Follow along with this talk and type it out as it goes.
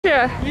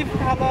衣服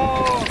它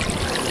喽。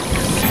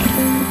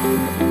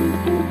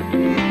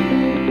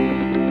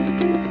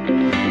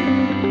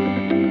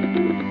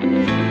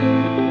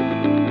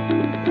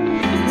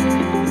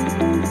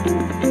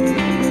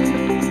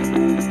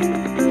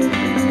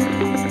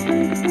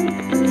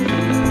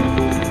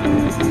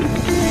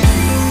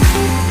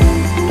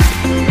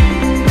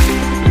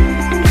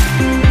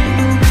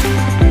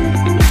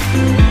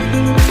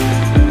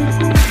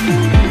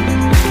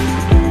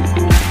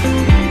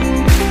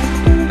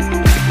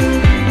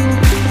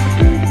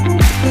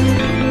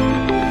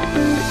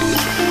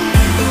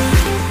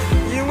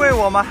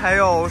我们还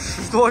有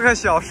10多个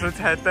小时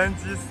才登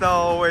机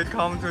 ，so we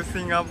come to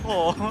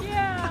Singapore.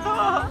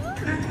 Yeah.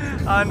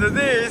 And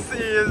this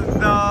is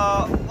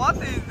the what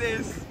is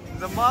this?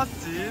 The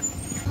masjid.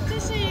 这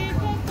是一个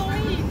公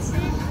益机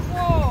构。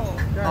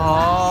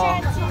哦。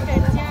夏季的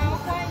家，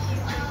欢迎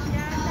回家，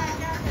大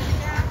家回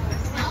家。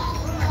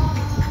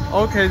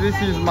Okay, this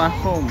is my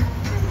home.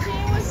 因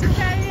为是3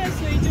月，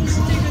所以就是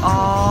这个。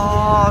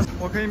哦，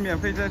我可以免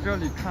费在这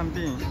里看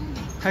病，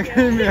还可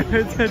以免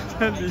费在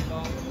这里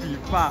理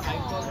发。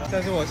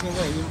但是我现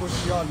在已经不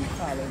需要理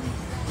发了。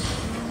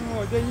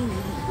我在印尼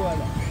理过了。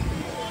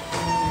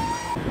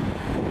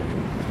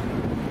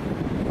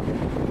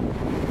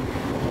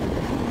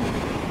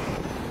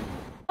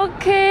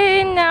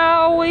Okay,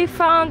 now we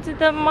found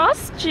the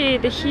masjid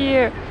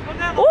here.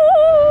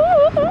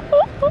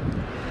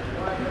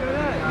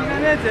 你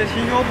看那在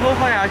新加坡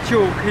好像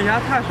就可以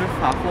踏实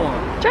发货。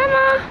真吗？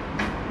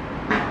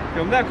就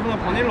我们在可能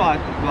碰的乱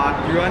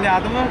热呢，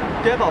都能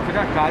改到非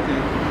常干净。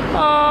哦。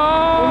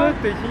我们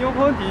对新加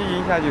坡第一印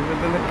象就是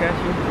真的很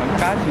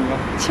干净了。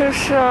就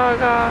是那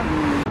个。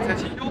在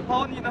新加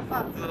坡，你的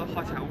房子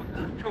好像我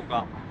听说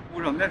过，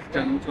我认为是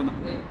真的，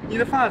你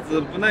的房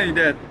子不能有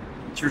点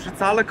就是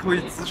砸了可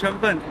以滋生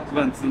蚊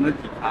子的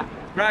地方，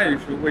不然又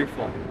是违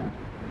法。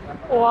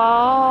哇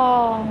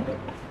哦。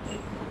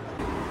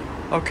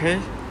Okay,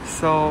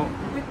 so.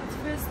 We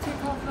first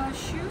take off our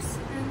shoes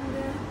and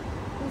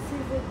this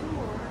is the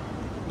door.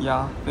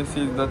 Yeah, this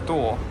is the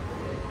door,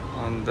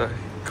 and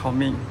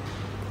come in.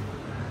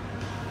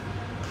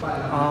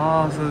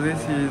 Oh, so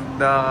this is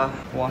the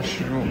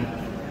washroom.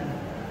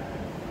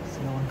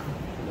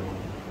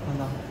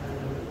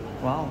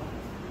 Wow.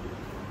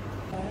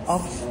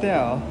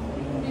 Upstairs.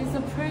 It's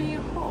a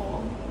prayer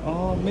hall.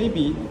 Oh,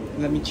 maybe.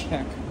 Let me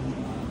check.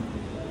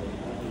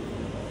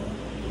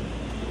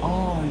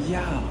 Oh,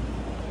 yeah.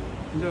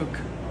 Look.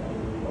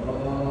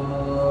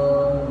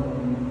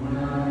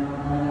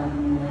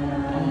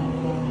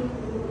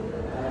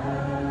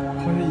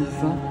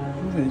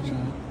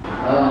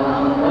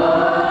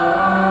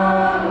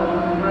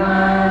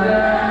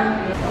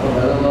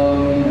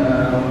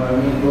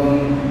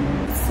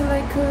 It's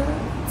like a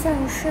战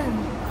胜.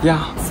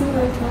 Yeah.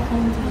 Similar to our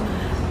hometown.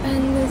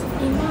 And the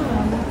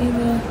imam in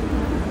the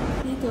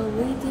middle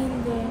leading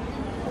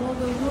all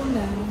the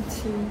women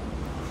to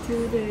do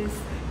this.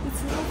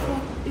 It's not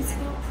prayer. It's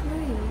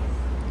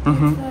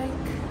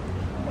like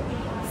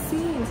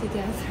singing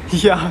together.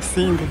 Yeah,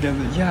 singing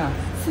together. Yeah.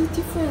 So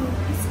different.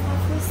 It's my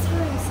first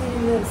time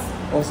seeing this.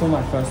 Also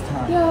my first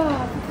time.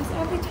 Yeah, because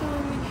every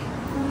time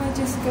we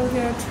just go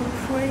there to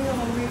pray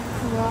or we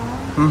cry,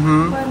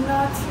 but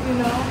not,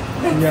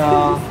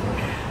 Yeah.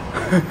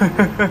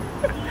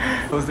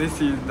 So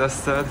this is the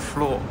 3rd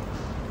floor.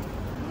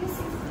 This is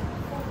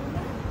for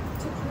women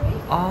to pray.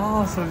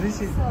 Oh, so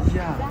this is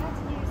yeah. That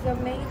is the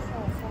main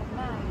hall for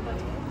men, but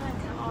women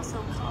can also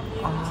come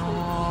in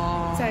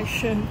Oh. 再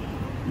生.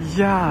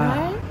 Yeah.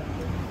 Right?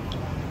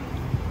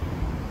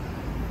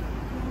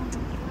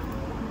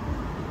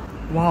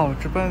 哇，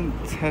这本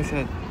彩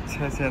线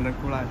的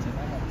古兰经。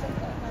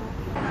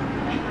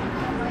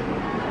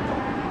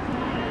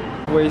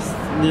We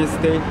need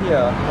stay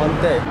here one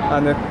day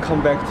and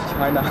come back to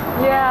China.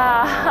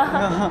 Yeah.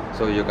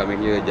 So you're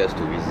coming here just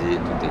to visit,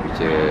 to take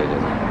picture?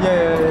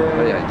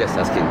 Yeah. Just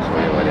asking,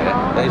 sorry about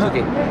that. That is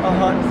okay.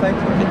 Thank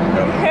you.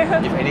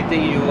 If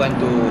anything you want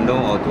to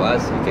know or to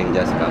ask, you can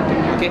just come to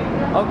me, okay?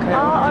 Okay.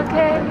 Oh,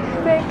 okay.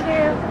 Thank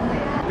you.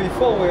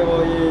 Before we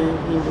were in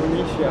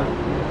Indonesia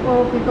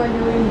Oh, because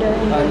you in the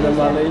and Indonesia.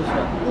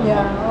 Malaysia.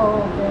 Yeah.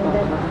 Oh,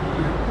 okay.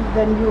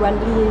 Then you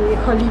only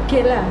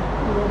holiday lah.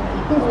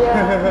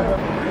 Yeah.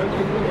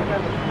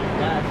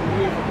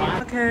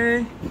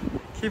 Okay,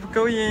 keep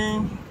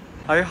going.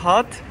 Are you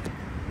hot?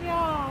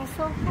 Yeah,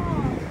 so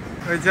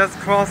hot. We just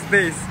crossed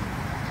this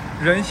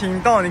人行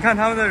道，你看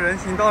他们的人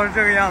行道是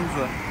这个样子。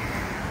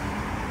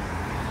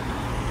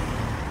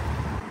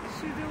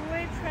Should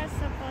we press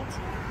the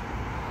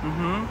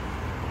button?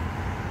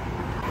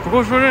 不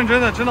过说认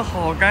真的，真的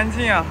好干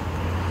净啊。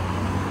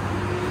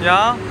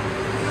呀？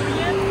有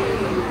烟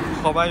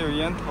头。好吧，有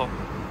烟头。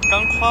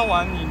刚夸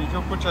完你就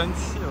不争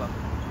气了。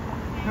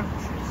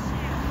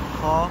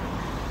好，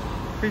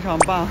非常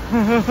棒。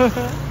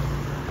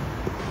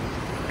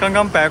刚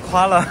刚白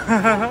夸了。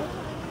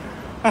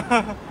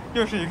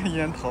又是一个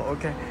烟头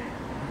 ，OK。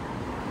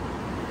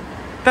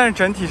但是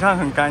整体上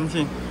很干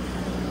净。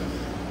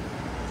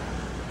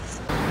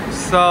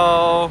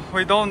So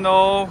we don't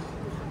know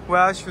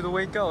where should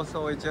we go?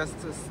 So we just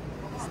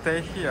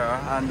stay here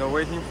and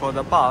waiting for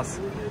the bus.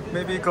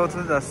 Maybe go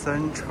to the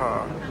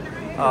center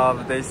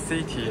of the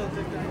city.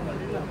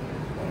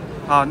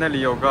 啊，那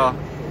里有个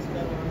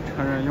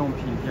成人用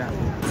品店。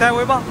再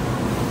微吧。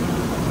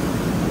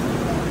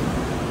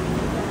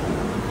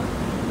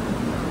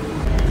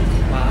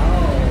哇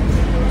哦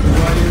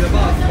 ！We're in the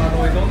bus, but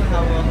we don't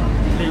have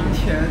零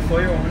钱，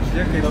所以我们直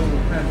接给了5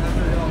块，他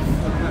是要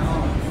4块2。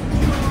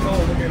那我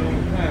们给了5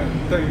块，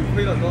等于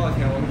亏了多少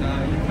钱？我们拿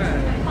1块。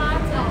8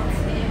角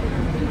钱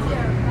，1件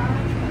8。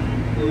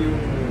哎呦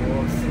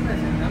，4块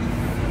钱呢？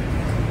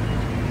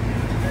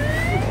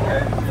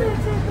这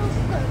都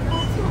很难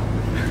做，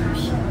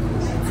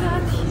家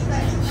庭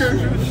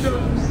就是。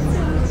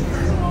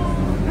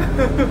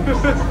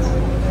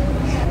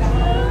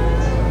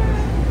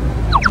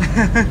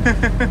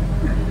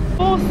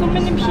Oh, so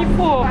many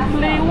people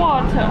play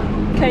what?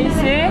 Can you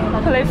see?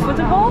 Play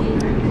football?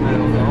 I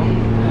don't know.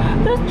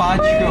 The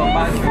tree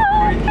is so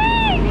big.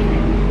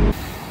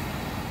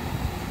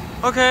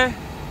 Okay,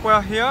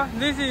 we're here.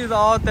 This is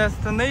our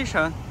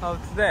destination of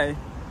today.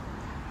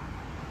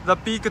 The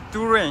big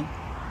durian.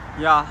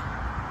 Yeah,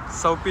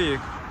 so big.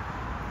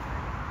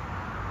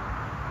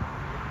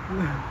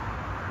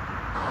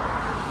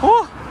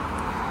 哦，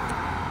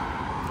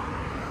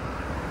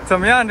怎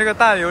么样？这个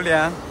大榴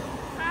莲？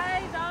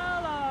太大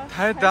了，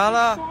太大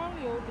了，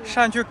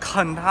上去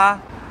啃它。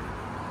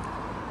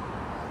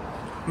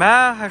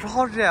妈，还是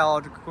好热哦，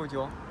这个狗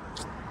脚。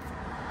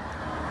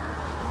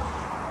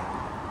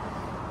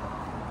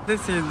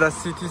This is the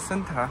city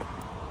center.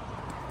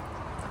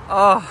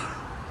 啊。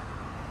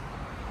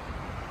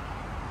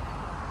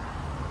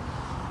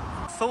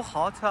So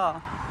hot. 那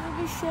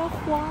个雪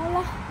花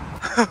了。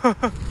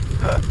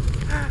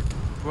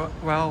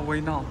Well,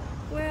 we know.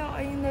 We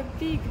are in the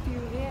big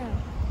durian.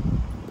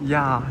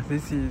 Yeah,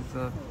 this is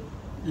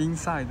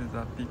inside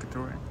the big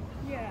durian.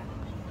 Yeah.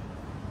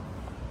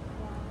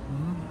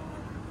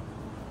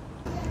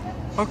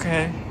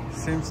 Okay,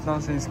 seems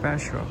nothing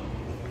special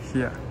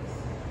here.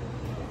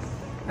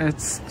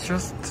 It's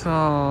just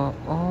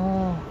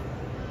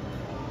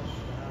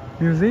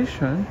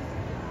musician.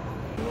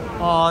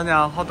 哦，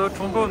那好多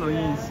中国的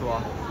因素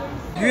啊，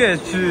越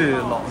剧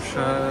老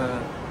生。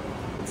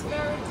It's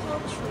very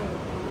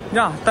cultural.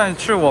 呀，但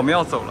是我们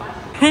要走了。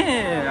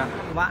嘿，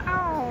哇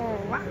哦，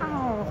哇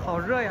哦，好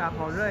热呀，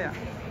好热呀！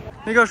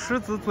那个狮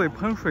子嘴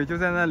喷水就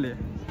在那里。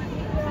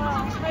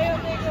哇，还有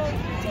那个宇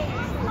宙。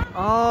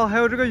哦，还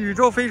有这个宇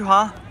宙飞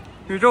船，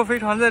宇宙飞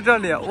船在这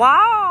里。哇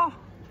哦，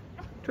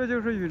这就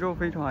是宇宙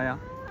飞船呀。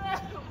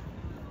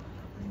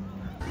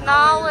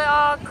Now we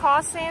are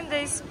crossing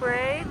this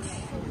bridge.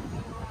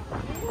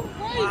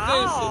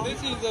 Wow.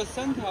 This is the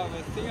center of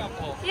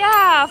Singapore.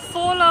 Yeah,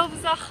 full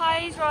of the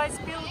high-rise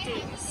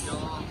buildings.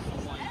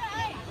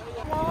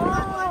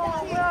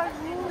 Wow, we are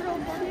rural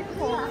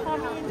people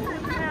coming to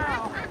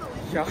town.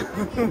 Yeah.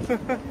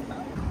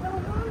 No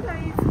wonder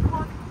it's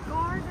called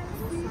Garden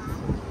City.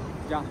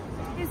 Yeah.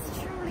 It's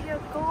truly a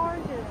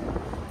garden.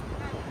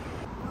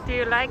 Do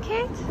you like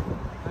it?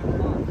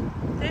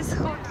 This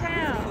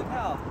hotel.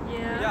 Hotel.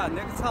 Yeah. Yeah.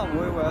 Next time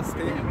we will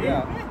stay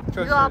here.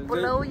 You are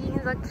blowing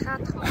the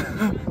cattle.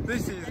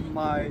 This is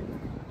my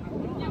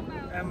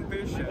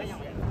ambition.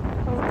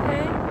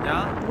 Okay.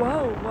 Yeah.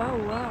 Wow, wow,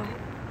 wow.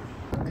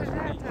 Look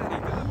at that.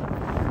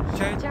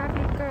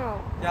 Javi girl.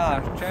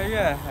 呀，斋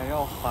月还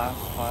要滑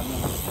呢，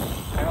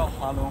还要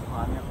滑轮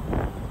滑呢。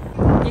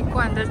你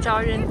管得着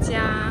人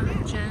家，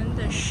真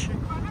的是。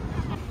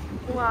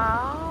哇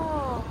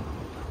哦！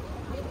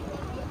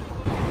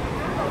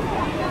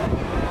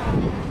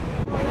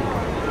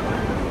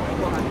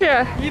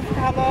是。衣服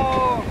卡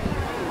喽。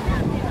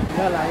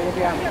再来一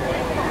遍。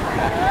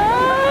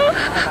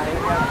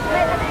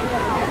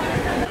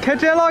开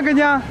车了，跟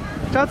娘，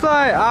张嘴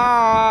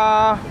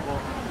啊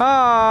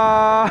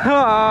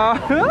啊！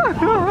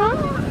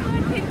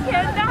天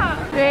哪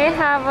 ！They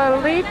have a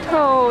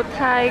little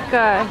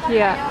tiger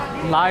here.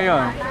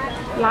 Lion.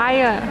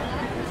 Lion.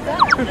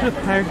 这是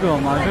tiger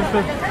吗？这是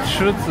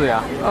狮子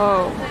呀。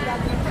Oh.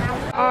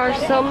 Are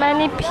so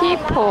many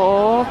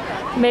people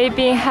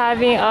maybe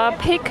having a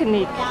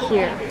picnic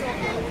here?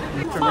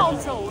 暴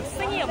走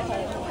深夜棚。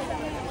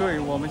对，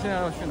我们现在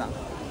要去哪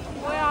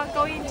We are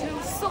going to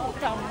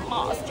Sultan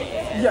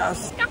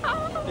mosque.？Yes.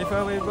 If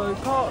I will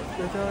call,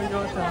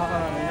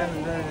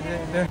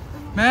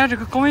 妈，这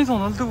个高云总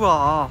的路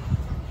啊！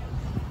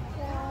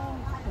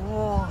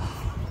哇，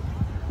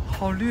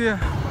好绿。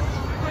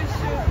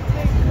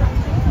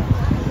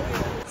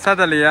塞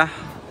德里。We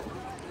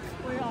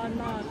are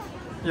not.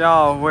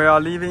 Yeah, we are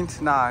leaving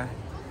tonight.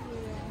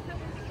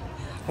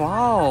 哇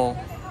哦，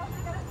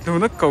路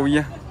那狗一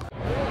样。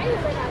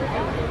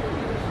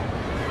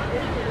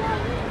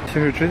其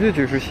实这些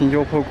就是新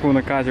加坡过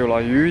的感觉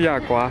了，又阳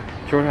光，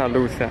叫啥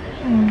路噻？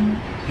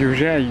又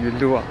热又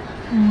热。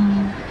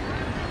你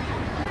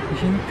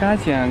现在干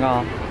见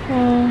啊？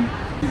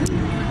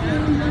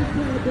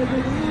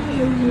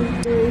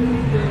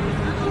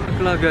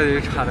那个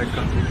也差那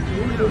个。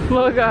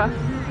那个。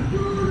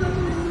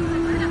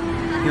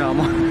要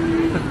吗？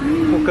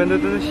我跟着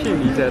这个行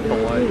李在动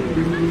而已。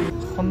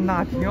好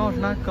难听哦，是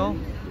哪个？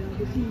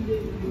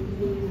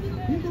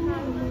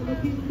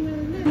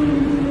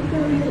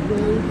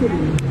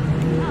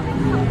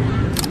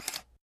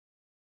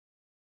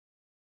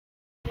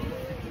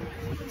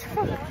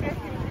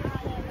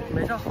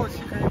没事，后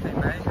期可以美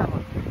白一下嘛。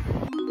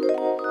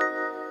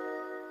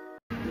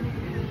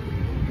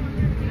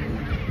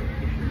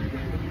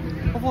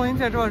我发现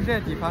在这热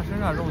地方身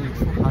上容易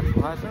出汗，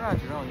出汗身上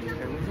就容易黑，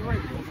我这个一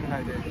定是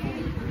来的。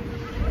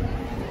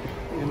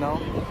You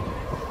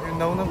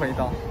know 的味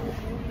道。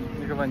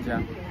一个文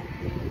件。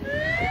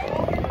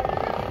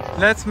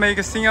Let's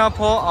make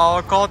Singapore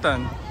our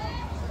garden.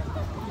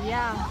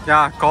 Yeah.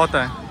 Yeah,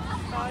 garden.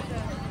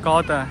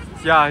 Garden.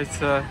 Yeah,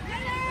 it's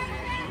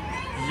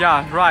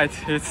yeah, right.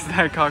 It's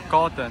like a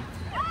garden.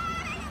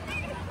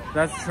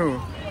 That's true.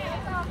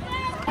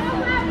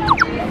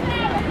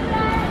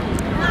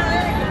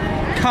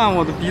 看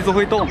我的鼻子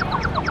会动，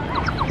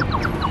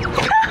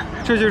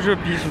这就是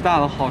鼻子大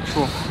的好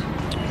处。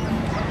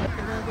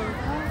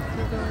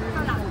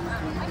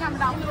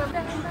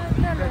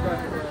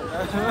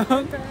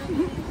What's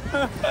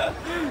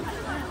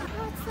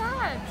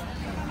that?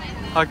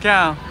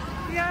 Again.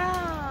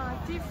 Yeah,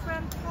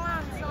 different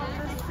plants on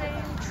the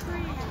same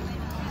tree.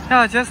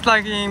 Yeah, just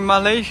like in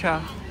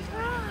Malaysia.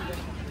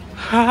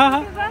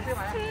 That's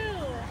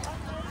too.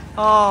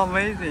 Oh,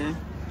 amazing.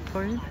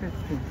 So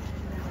interesting.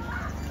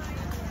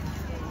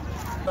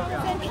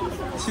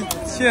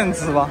 毽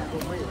子吧？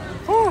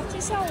哦，就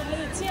像我们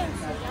的毽子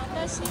一样，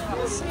但是又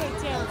不是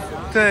毽子。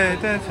对，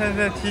但他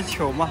在踢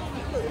球嘛。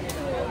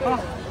啊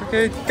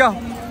 ，OK， go。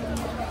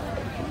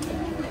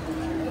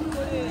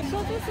说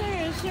这些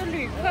人是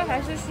旅客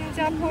还是新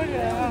加坡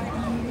人啊？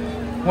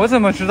我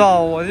怎么知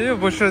道？我又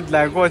不是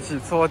来过几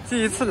次，我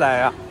第一次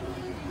来啊。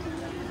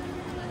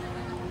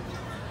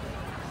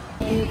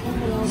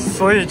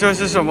所以这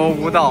是什么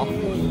舞蹈？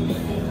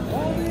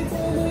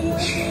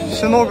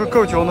是那个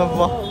狗叫的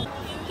舞？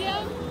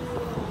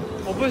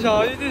我不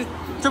晓得，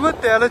怎么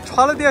戴了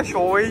穿了点夏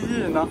威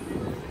夷呢？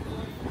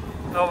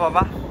老爸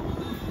爸，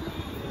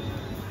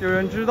有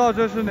人知道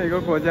这是哪个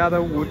国家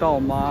的舞蹈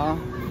吗？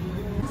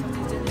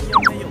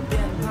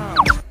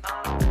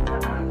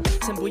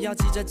先不要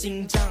急着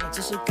紧张，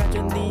只是感觉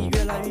你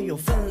越来越有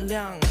分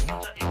量。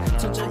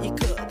从这一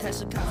刻开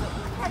始看。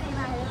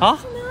啊？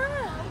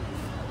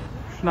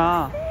是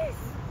哪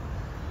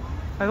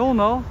 ？I don't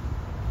know.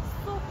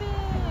 So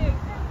big.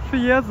 是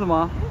椰子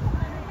吗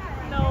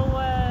No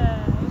way.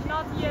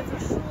 Not 椰子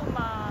树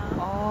吗？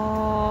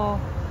哦，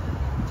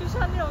就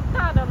像那种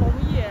大的龙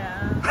眼。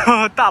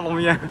大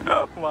龙眼，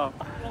哇！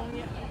龙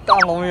眼。大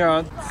龙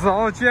眼，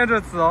走，接着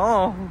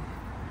走。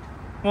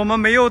我们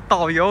没有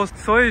导游，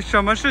所以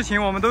什么事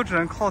情我们都只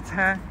能靠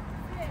猜。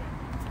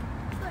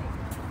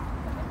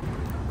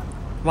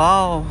哇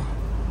哦，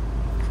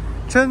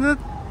真的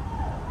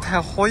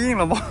太火影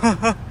了吧！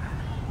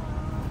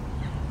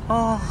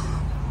啊，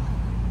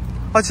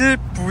而且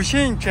步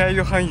行这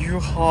又很友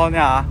好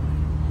呢，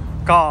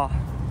嘎。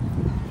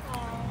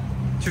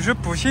就是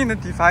步行的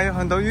地方有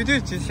很多，尤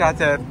其现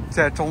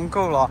在中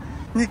国了，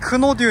你去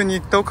哪地你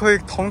都可以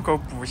通过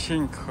步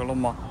行去了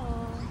嘛。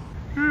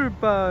日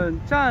本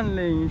占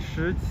领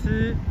时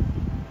期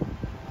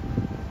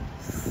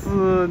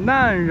死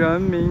难人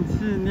民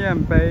纪念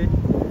碑。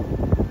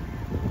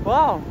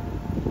哇哦！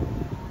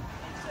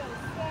 1942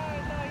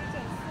到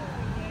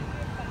1945年，日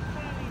本占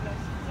领了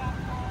新加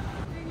坡。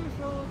那个时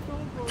候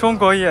中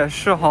国也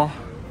是哈，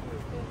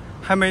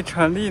还没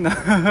成立呢。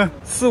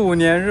45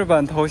年日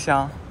本投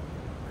降。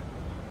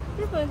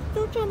日本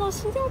都占到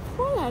新加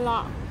坡来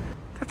了。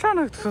他占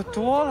的可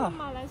多了。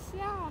马来西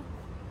亚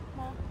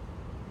吗？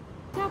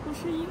这不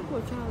是英国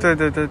占的。对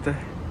对对对。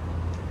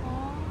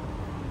哦。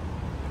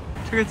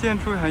这个建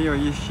筑很有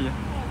意思。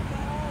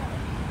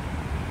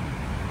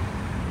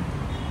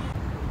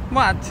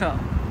What？ 送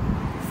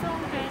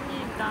给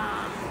你的。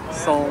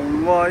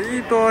送我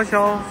一朵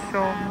小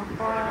小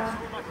花。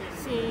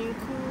辛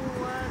苦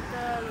我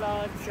的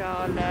老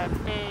赵来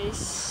背，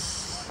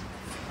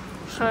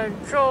很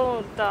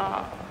重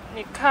的，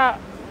你看。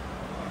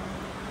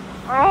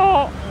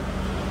哦。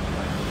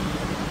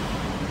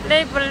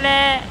累不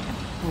累？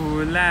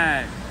不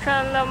累。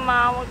真的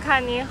吗？我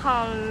看你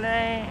好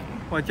累。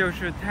我就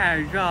是太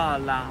热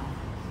了。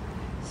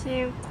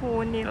辛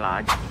苦你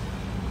了。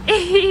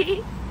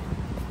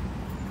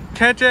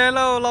开斋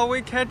喽，老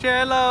魏开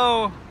斋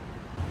喽！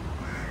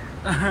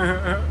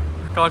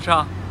高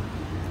唱。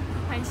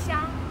很香。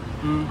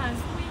嗯。很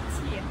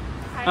sweet，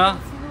 还有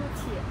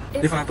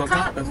fruity。你发多高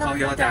的朋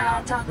友的？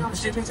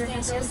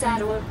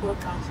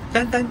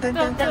噔噔噔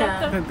噔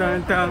噔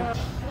噔噔。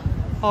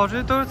哦，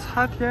这都是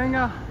茶店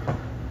啊。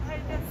还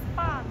有点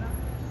SPA 呢。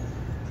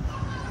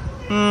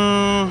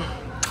嗯，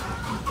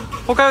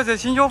我感觉在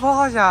新加坡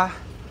好像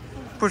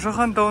不是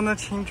很多的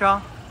清真。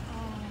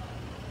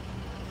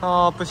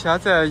哦，不像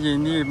在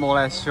印尼、马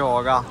来西亚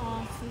嘎。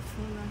哦，是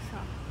除了少。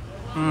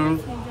嗯。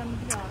清真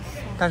比较少。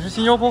但是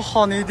新加坡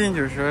好的一点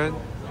就是。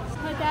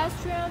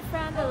pedestrian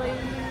friendly。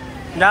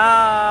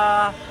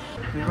呀。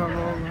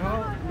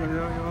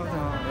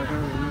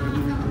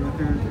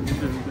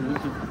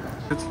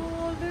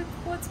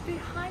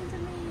behind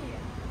me.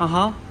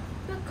 Uh-huh.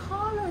 The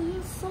color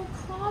is so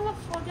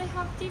colorful. They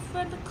have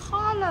different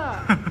color.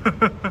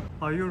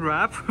 Are you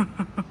rap?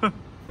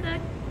 The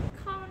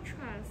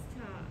contrast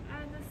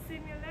and the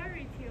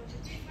similarity of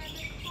different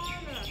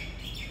color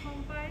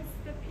combines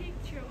the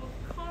picture of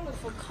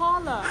colorful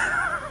color.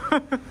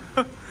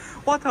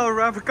 What a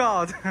rap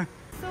god!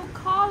 So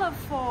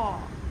colorful,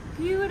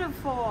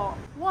 beautiful,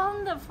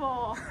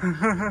 wonderful.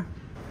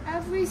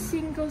 Every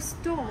single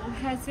stone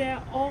has their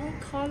own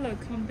color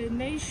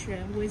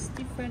combination with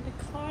different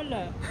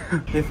color.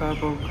 If I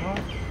go car.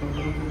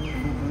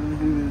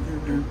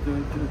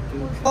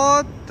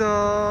 What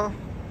the?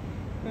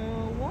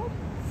 What?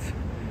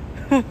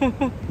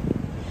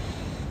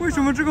 为什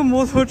么这个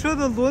摩托车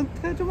的轮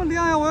胎这么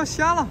亮呀？我要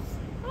瞎了。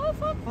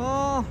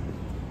哦。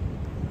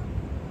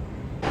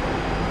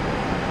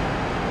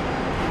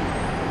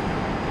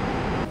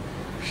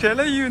谁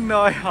来晕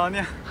的呀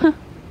你？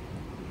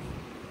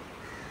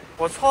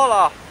我错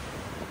了，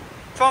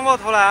转过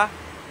头来。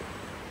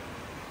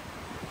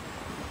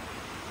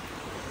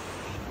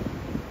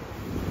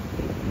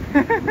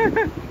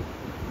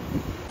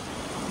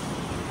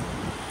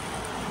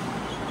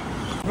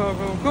Go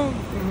go go！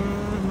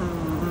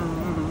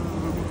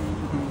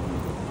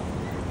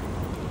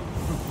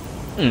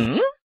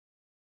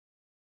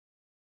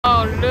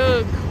 Oh,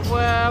 look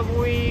where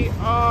we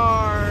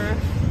are.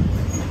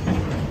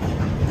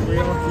 We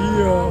are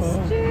here.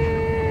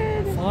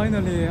 Masjid.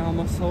 Finally,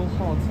 I'm so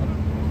hot.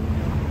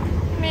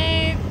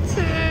 Me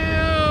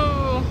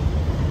too.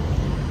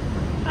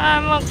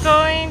 I'm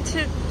going to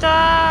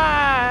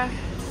die.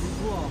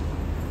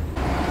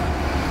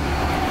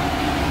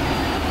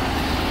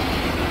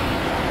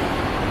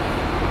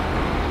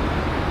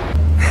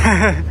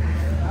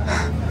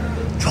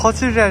 超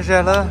级热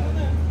的，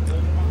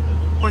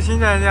我现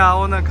在呀，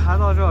我能看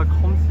到这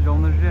空气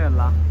中的热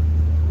了。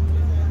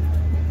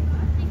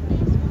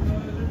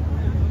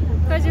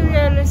快就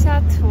热了下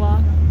土啊！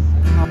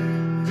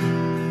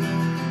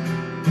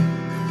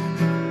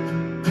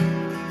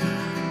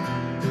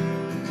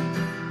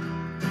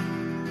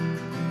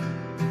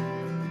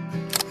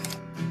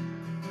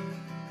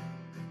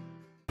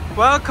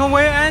 Welcome,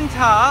 we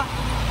enter.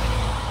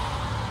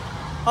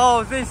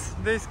 Oh,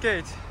 this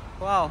gate.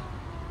 Wow.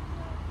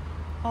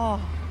 Oh.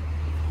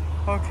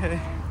 Okay.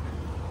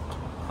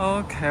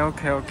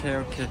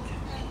 Okay.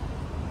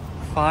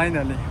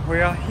 Finally,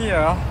 we are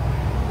here.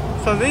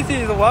 So this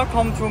is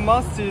welcome to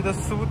masjid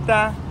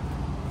Sultan.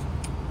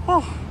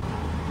 Oh.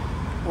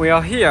 We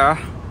are here.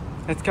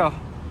 Let's go.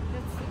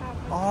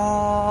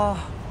 哦，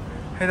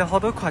还有好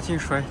多跨境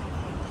水，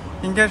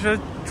应该是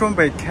准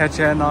备开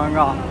展了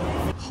啊。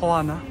好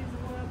玩呢。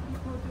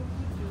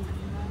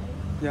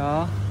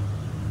 呀，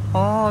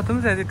哦，他们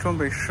在这准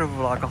备食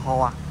物了，可好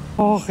玩。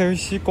哦，还有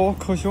西瓜，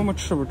可惜我们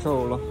吃不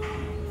着了。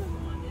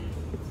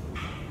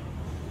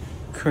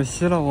可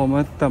惜了，我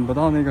们等不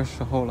到那个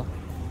时候了。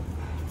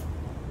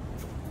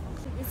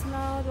It's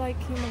not like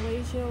in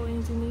Malaysia or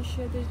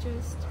Indonesia. They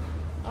just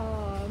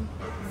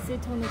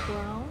sit on the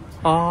ground.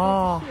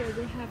 Oh. Here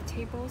they have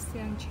tables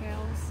and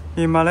chairs.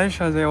 In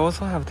Malaysia, they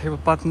also have table,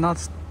 but not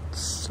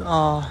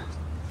so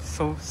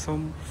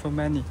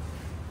many.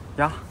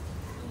 Yeah.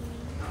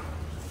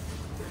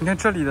 你看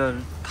这里的，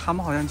他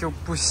们好像就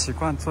不习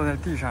惯坐在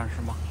地上，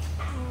是吗？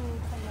可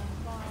能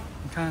吧。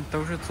你看，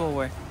都是座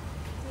位。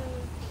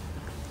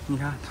你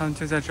看，他们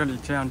就在这里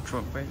这样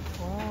准备。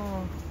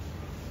哦。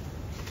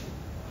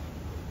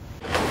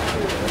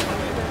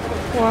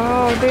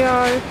Wow, they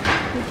are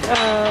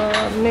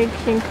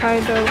making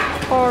kind of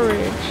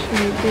porridge,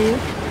 maybe.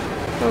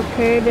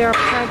 Okay, they are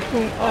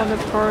packing all the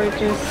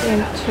porridges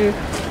into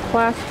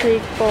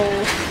plastic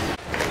bowls.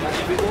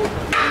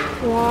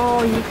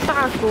 Wow, 一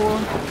大锅。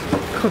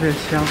 特别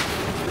香，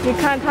你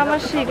看，他们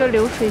是一个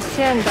流水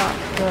线的，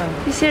对，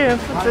一些人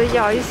负责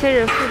舀，一些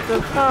人负责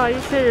倒，一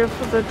些人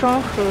负责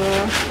装盒。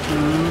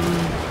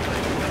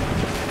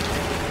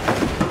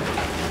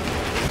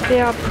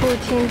They are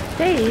putting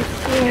this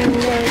in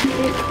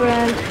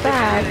different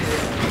bags.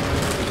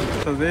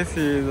 So this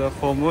is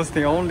for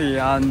Muslim only,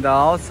 and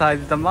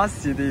outside the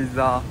masjid is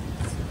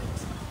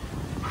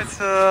it's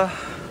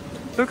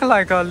look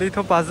like a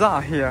little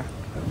bazaar here.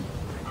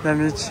 Let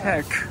me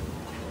check.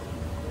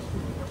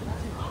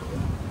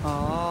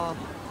 哦，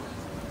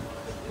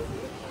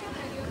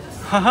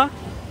哈哈，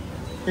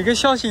一个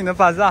小型的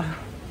bazaar，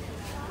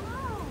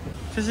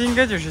这些应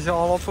该就是些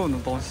阿拉伯的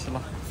东西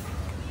了，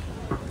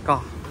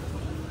嘎。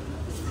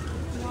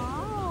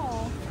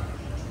Wow,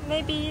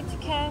 maybe it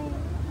can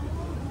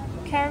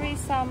carry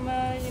some,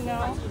 you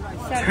know,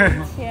 小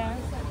零钱。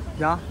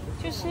呀，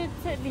就是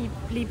这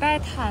礼拜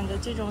毯的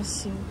这种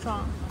形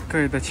状。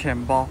对的钱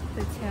包。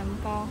的钱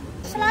包。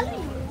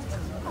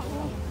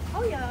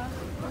哦呀。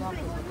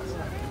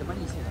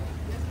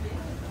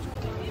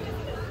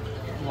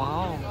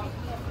 Wow!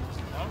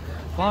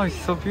 Wow, it's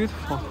so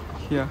beautiful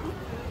here.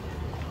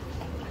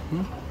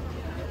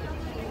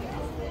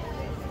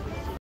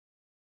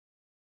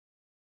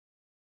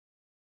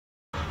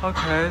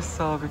 Okay,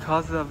 so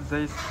because of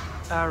this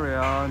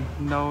area,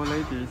 no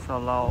ladies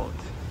allowed.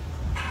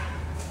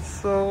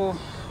 So,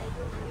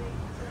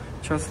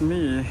 just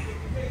me.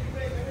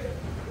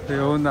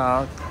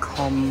 Viona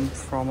come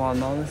from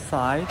another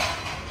side.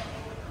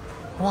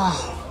 Wow.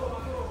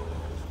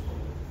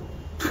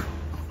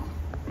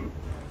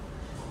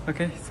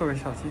 Okay, 做个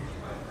小心。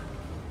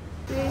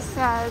 These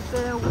are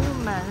the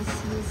women's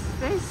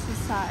this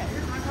side.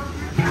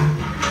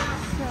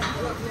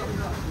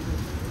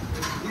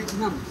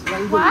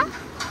 What?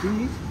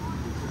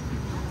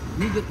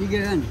 Ini dia 3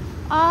 kan?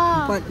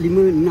 Oh. 4, 5,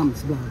 6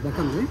 sebelah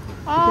belakang eh.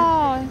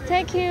 Oh,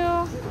 thank you.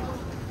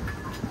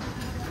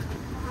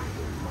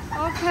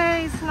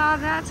 Okay, it's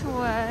not that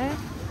way.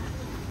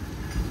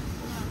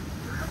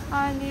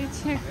 I need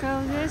to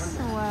go this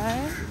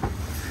way.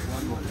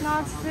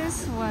 Not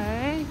this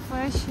way.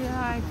 Where should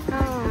I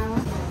go?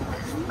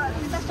 Where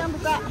is the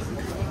woman?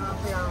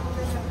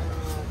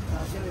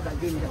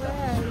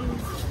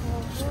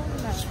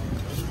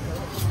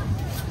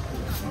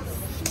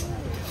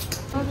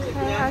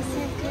 Okay, I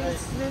think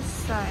it's this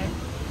side.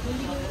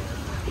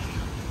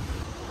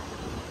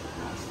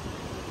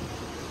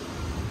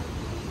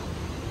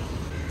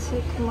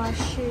 Take my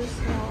shoes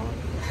off.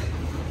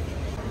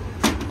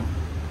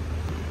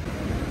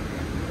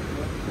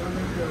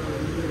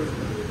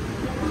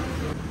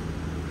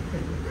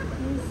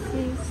 This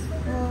is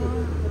for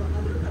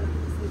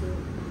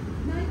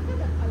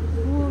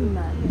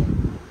woman.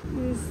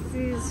 This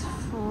is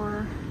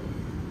for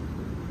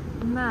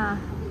man.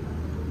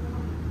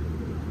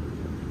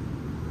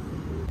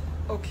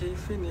 Okay,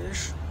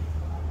 finish.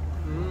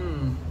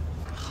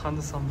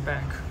 Handsome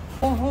back.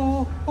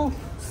 Oh,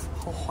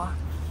 好滑。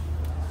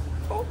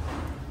Oh.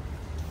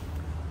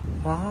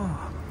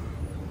 Wow.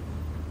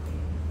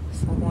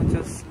 Someone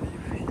just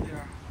sleep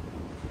here.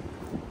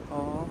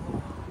 Oh.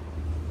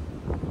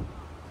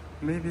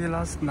 Maybe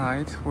last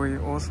night we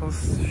also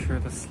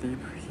should sleep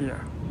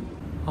here.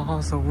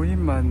 Oh, the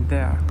women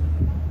there.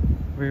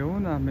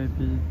 Viona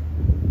maybe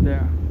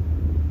there.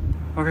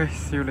 Okay,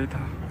 see you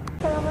later.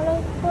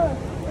 Assalamualaikum.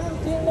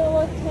 Do you know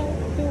what can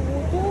do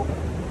wudu?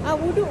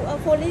 Wudu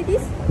for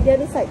ladies, the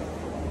other side.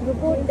 You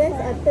go there,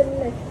 turn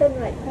left, turn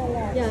right.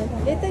 Yeah.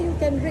 Later you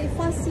can break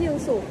fast here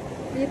also.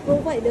 We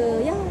provide the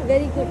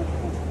very good.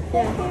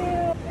 Yeah.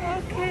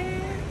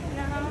 Okay,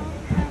 now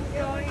I'm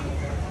going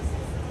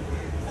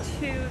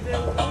to the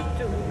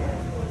wudu.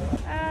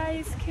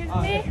 Excuse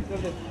me,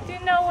 do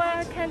you know where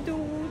I can do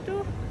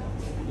wudu?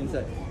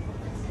 Inside.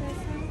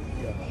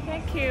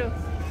 Thank you.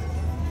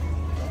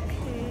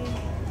 Okay.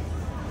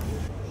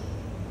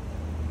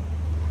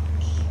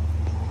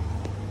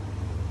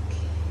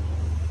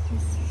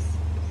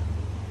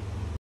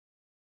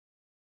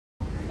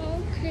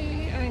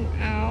 Okay, I'm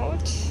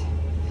out.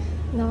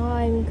 Now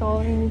I'm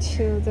going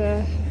to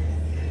the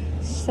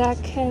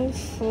second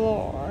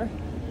floor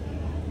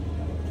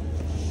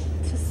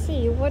to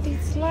see what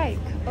it's like.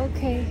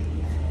 Okay.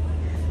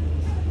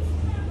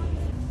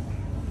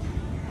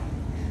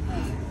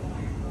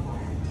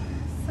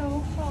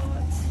 So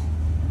hot.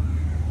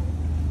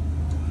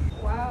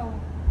 Wow.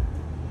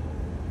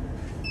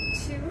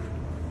 To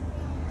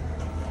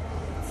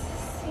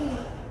see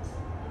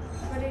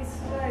what it's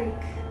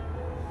like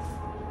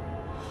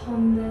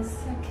on the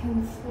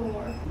second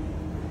floor.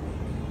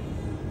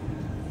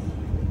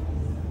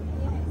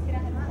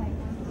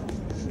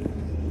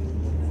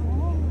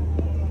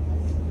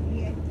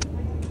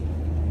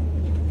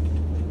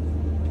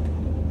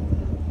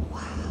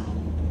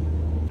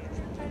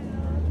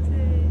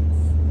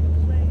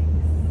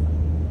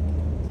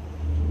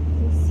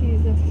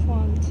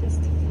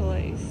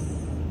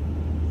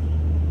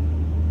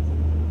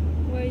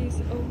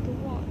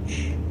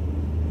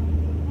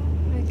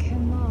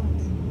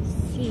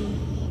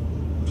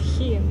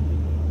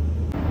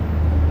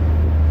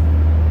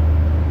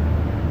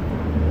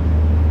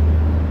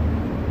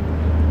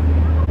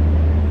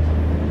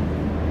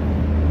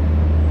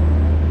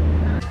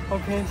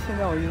 OK， 现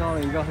在我遇到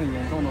了一个很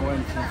严重的问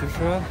题，就是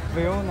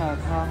Viona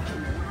她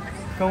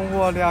跟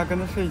我俩跟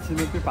着睡前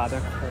的被把的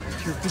口，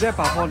就比较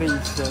把好的一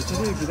些，就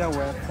是比较危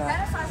险。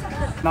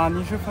那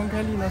你是分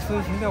开离呢，所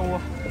以现在我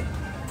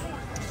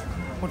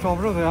找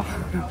不着他呀。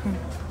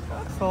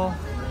So，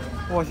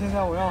 我现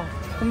在我要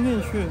冲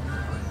进去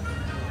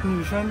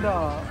女生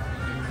的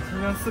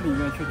庭院寺里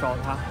面去找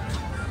他。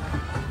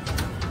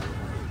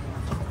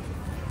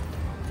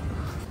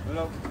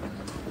Hello.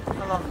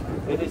 Hello.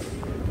 Ladies.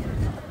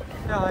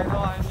 Yeah, I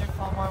know. I need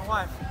for my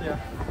wife here.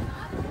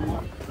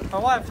 My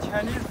wife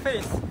Chinese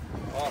face.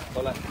 Oh,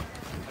 hold on.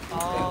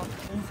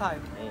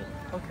 Inside.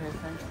 Okay,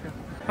 thank you.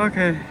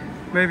 Okay,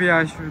 maybe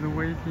I should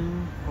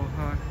waiting for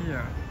her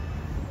here.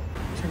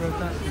 这个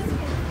站。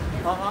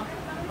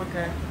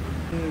Okay.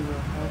 This is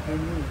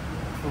helping me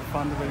to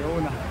find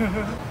Viona.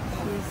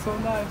 She's so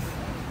nice.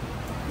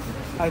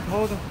 I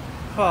told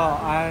her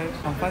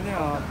I'm finding a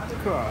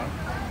girl,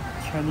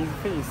 Chinese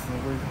face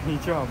with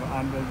hijab,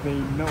 and they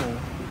know.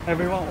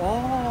 Everyone,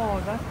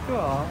 oh, that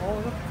girl,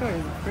 that girl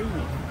is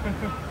pretty.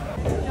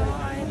 Now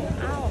I'm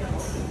out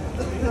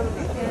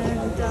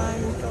and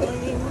I'm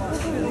going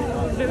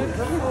to look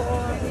for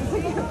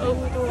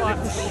old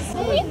watch.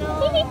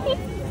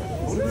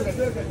 Oh,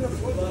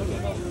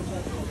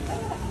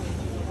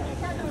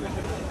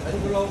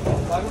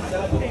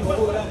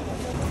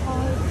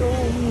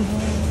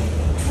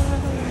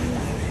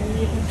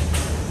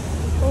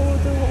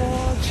 the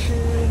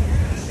water,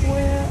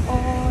 where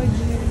are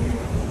you?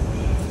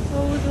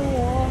 Oh, the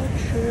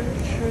water,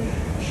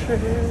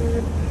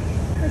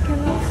 I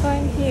cannot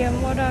find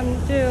him. What I'm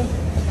do?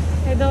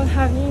 I don't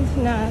have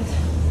internet.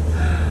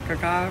 刚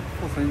刚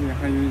部分也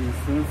很有意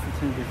思的事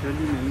情，就是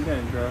里面那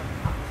个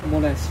莫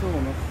来西亚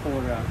的活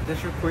人，但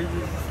是皈依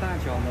撒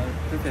教呢，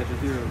就在这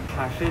就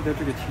爬水的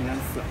这个清真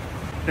寺。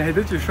然后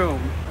就说，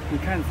你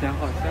看起来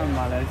好像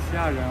马来西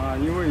亚人啊，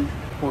因为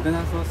我跟他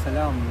说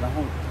salam， 然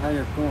后他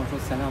也跟我说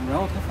salam， 然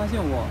后他发现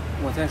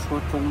我在说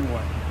中文，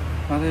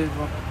然后他就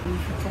说你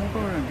是中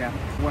国人干，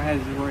我还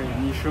以为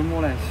你是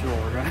莫来西亚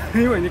人，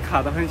因为你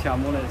卡得很像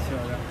莫来西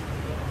亚人。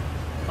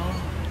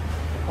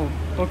哦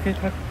 ，OK，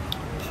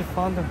 she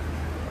found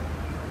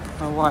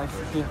my wife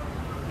here.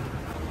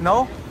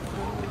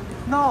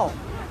 No,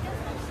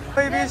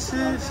 baby, she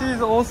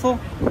is also.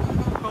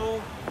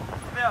 Oh,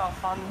 they are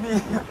found me.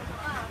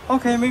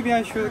 Okay, maybe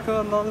I should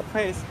go another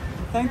place.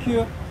 Thank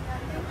you.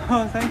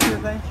 Oh, thank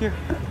you.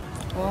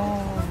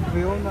 哦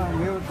，Viona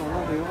没有找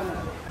到 Viona，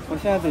 我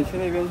现在得去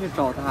那边去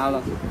找他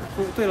了。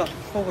对了，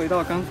说回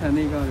到刚才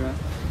那个人，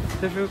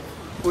这是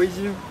皈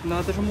依，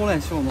那这是莫来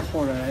西亚的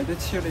活人来的，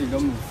去了一个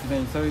穆斯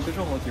林，所以这时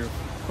候就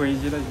皈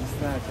依了伊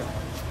斯兰教。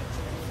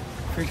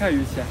非常有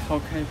钱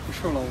 ，OK， 不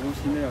说了，我们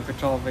现在要去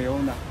找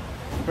Viona，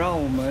 不然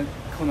我们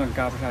可能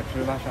赶不上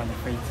值班上的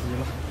飞机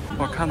了。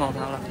我看到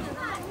他了。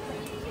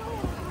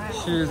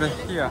She is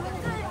here。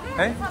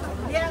哎，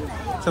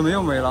怎么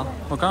又没了？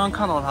我刚刚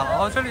看到他了。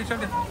哦，这里。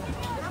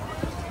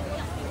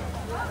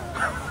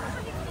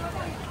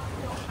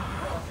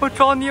我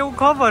找你，我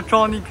可不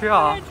找你去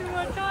啊！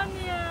我找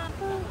你啊！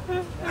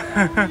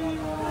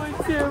我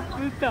见不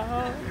到。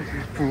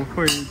不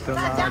会的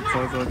啦，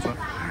走。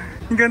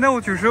你看，那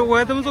我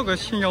也这么做个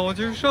形容，我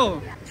就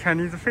说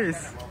Chinese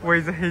face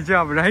with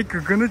hijab， 然后哥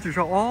哥呢就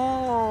说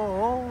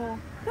哦，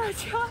大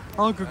家。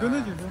哦，哥哥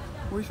呢就说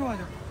为什么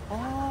就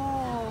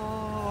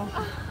哦，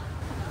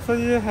所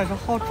以还是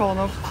好找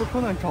呢，不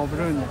可能找不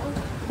着你。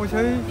我觉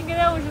得你刚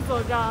才我是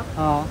做着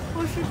啊，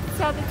我是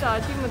下的着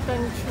急没等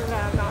你出来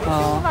了。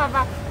我爸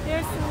爸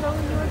there's no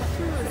your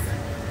shoes，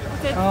 我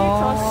在这里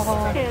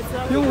找鞋子，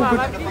我爸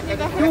爸比那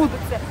个还不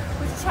在，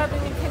我就晓得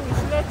你肯定是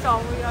来找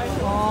我要的。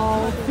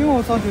哦，因为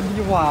我早就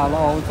理完了，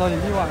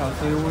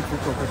所以我就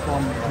过去找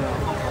你了。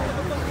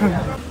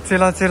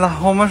对了，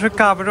我们是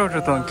赶不着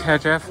这顿开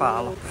斋饭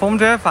了，封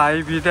斋饭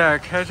一笔带，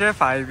开斋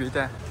饭一笔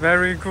带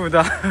 ，very good，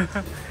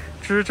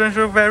 这真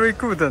是 very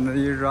good 的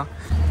一日。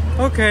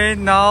Okay,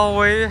 now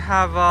we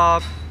have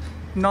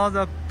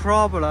another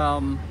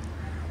problem.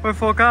 We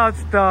forgot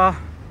the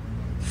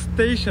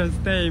station's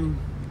name,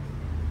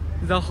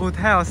 the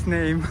hotel's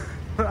name,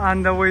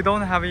 and we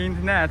don't have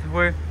internet.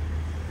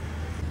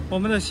 我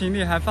们的行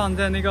李还放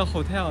在那个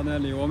hotel 那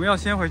里，我们要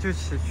先回去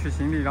取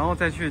行李，然后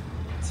再去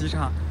机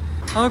场。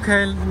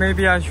Okay,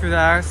 maybe I should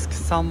ask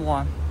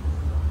someone.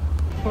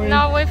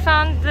 Now we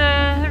found the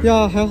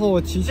呀，还好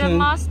我提前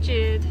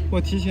masjid.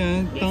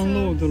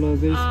 download 了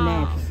this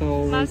map,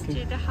 so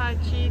masjid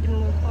Hajid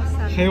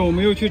Muhammad. 还有我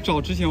们又去找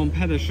之前我们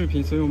拍的视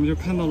频，所以我们就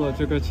看到了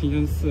这个清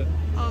真寺。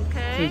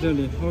Okay. 在这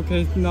里。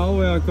Okay, now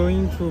we are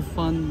going to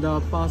find the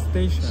bus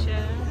station.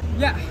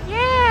 Yeah.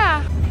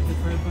 Yeah.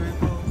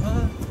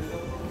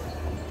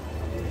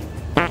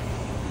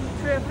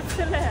 睡不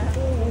起来。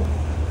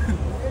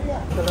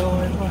Hello,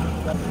 I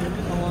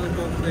want to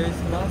go to this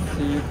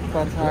masjid,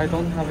 but I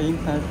don't have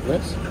internet.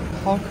 Yes.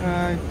 How can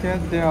I get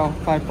there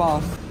by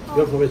bus?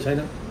 You're from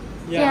China?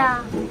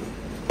 Yeah.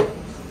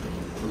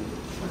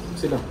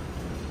 Sit down.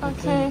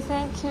 Okay,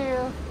 thank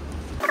you.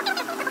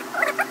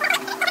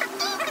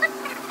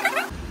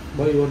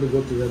 Why you want to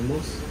go to the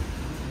mosque?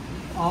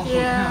 Our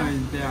Yeah. hotel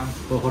is there.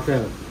 Or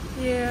hotel?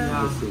 Yeah.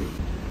 I see.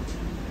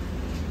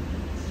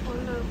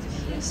 Full of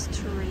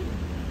history.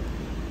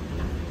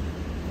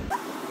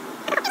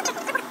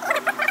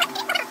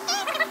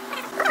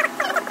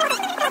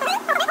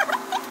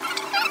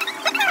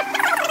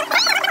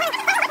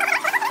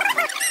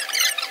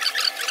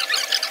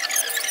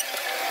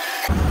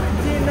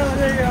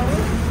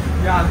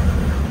 呀，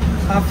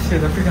他写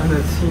的非常的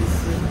清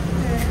晰，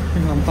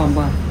非常棒。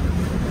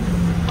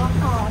好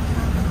好看。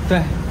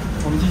对，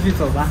我们继续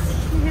走吧。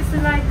He's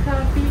like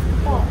a big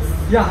boss.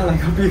 Yeah,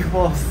 like a big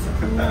boss.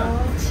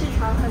 气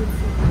场很足，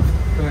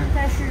对，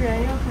但是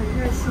人又很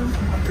热心。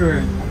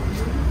对，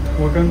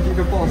我跟 big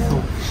boss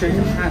谁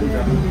看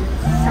的？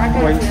啥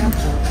感觉？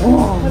哇，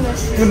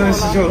不能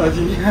洗洗手了，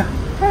今天。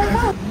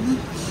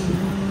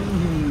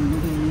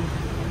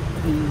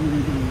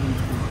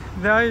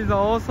There is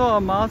also a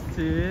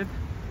masjid,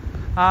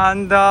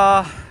 and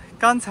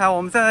刚才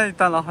我们在那里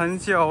等了很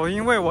久，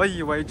因为我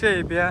以为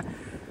这边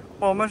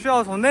我们是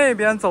要从那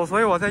边走，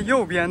所以我在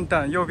右边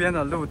等，右边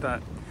的路等。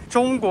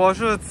中国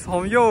是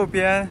从右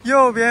边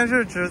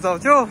是直走，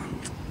就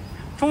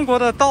中国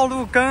的道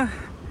路跟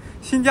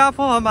新加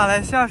坡和马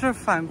来西亚是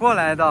反过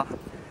来的，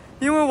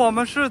因为我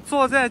们是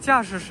坐在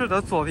驾驶室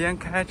的左边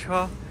开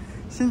车，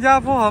新加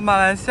坡和马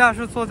来西亚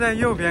是坐在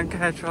右边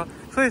开车，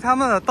所以他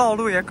们的道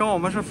路也跟我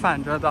们是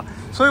反着的。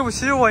所以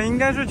其实我应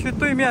该是去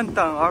对面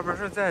等，而不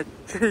是在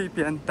这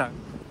边等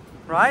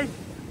 ，right？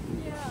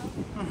 Yeah.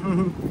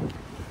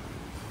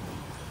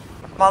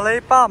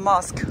 Malay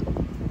Mosque。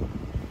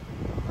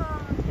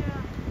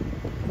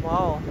哇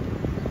哦，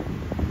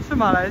是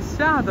马来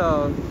西亚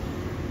的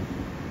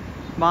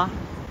吗？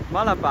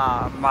马来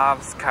巴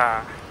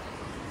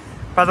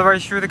Mosque。But where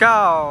should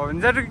go？ 你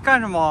在这里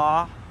干什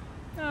么？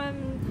 I'm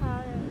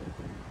tired.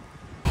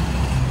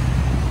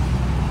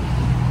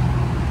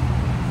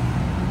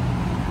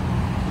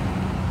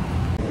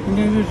 应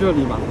该是这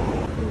里吧。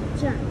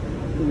5站。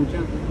5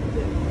站。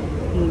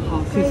嗯，好，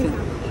谢谢。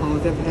好，我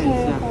再拍一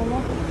下。好吗？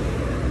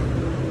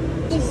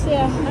谢谢。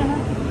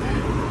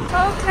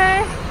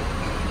Okay.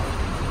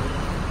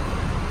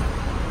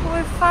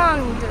 We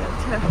found it.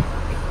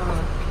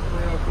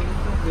 We are going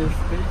to the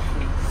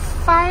station.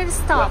 5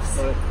 stops.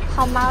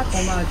 How much?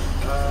 How much?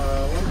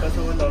 One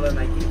person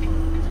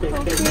 $1.90.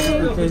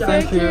 Okay.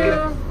 Thank you.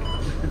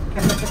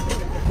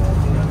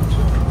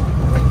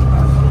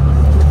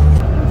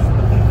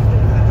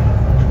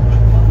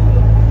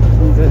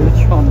 你在这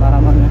抢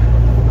单吗你？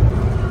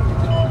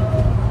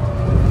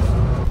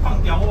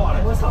放屌我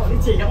嘞！我操，你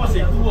这我成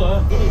都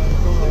啊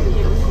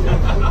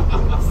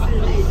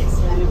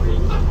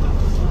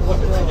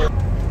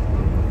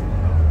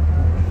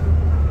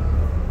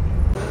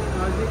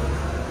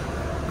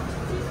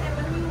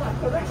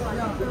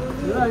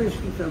！Where are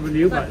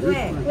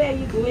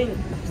you going?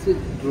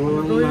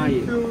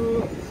 Going to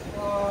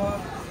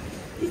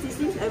This is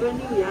 6th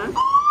Avenue, yeah?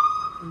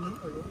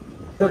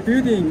 the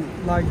building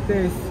like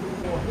this.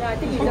 Yeah, I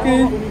think you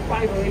Okay. only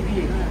 5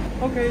 already.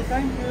 Okay,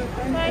 thank you.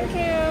 Thank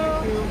you.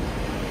 you.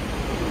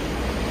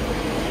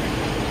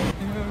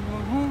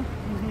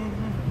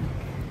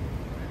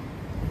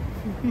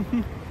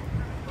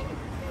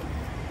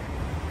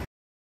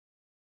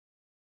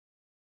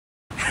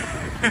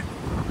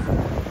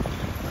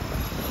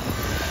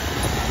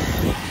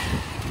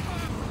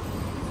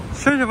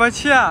 生什么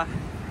气啊？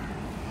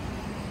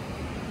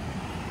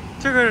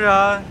这个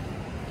人，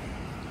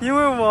因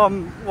为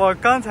我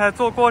刚才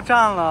坐过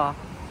站了，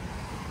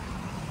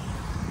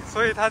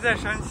所以他在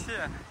生气。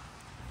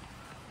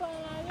本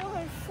来就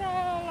很晒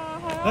了，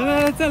还要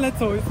来，再来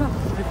走一次。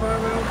一会儿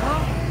为我跑，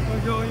我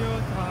悠悠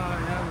太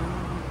阳。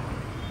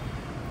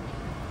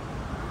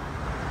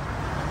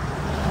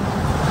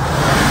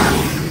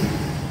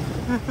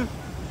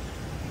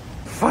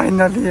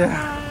Finally。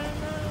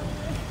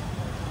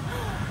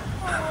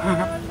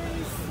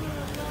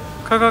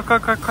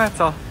快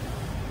走！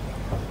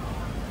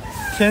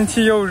天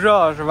气又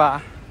热是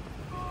吧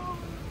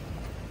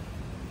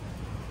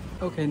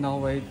 ？Okay, now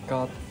we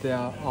got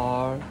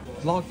our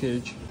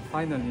luggage.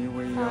 Finally,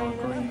 we are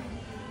going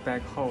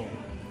back home.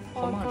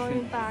 How much?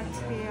 going back to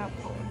the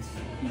airport.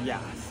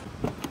 Yes.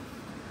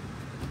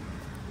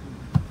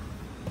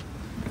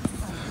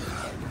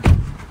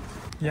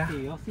 Yeah.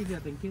 Okay, I'll see you.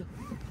 Thank you.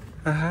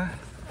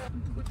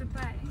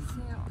 Goodbye.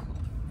 See you.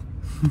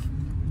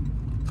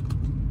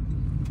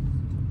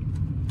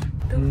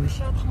 都不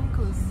是要通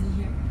狗日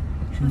语，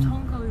说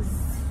通狗日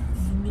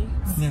语。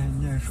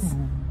念书。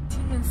今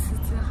年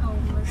14号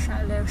我们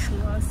上来说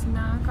是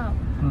哪个？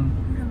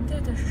认不得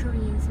的是说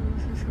印度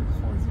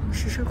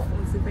是何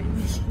日本的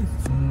印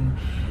度。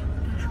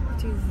但是我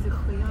觉得日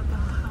会要到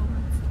韩文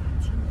字了，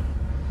今年。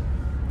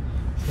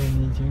所以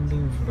你已经领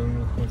悟了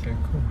如何在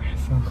购买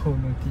身后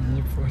的第一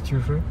步，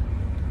就是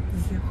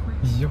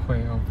意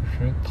会，而不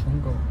是通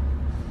狗。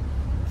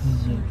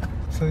意，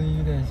所以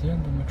有点像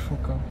那么出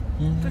狗，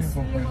英语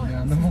不会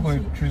呀，那么会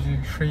直接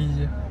水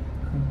意。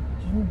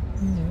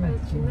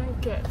只能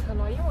get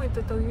了，因为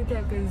这都有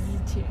点个日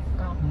渐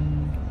高。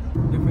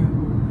有没有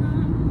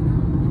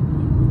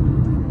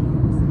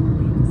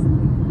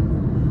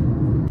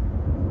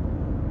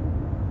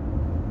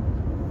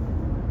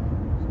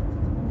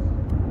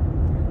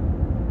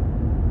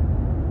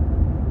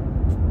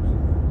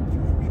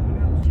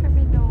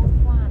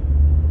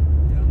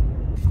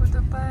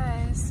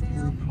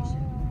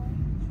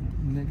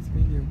？Next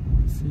video,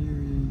 see you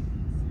in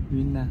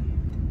Viona.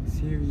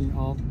 See you in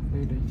our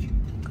village.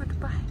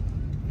 Goodbye.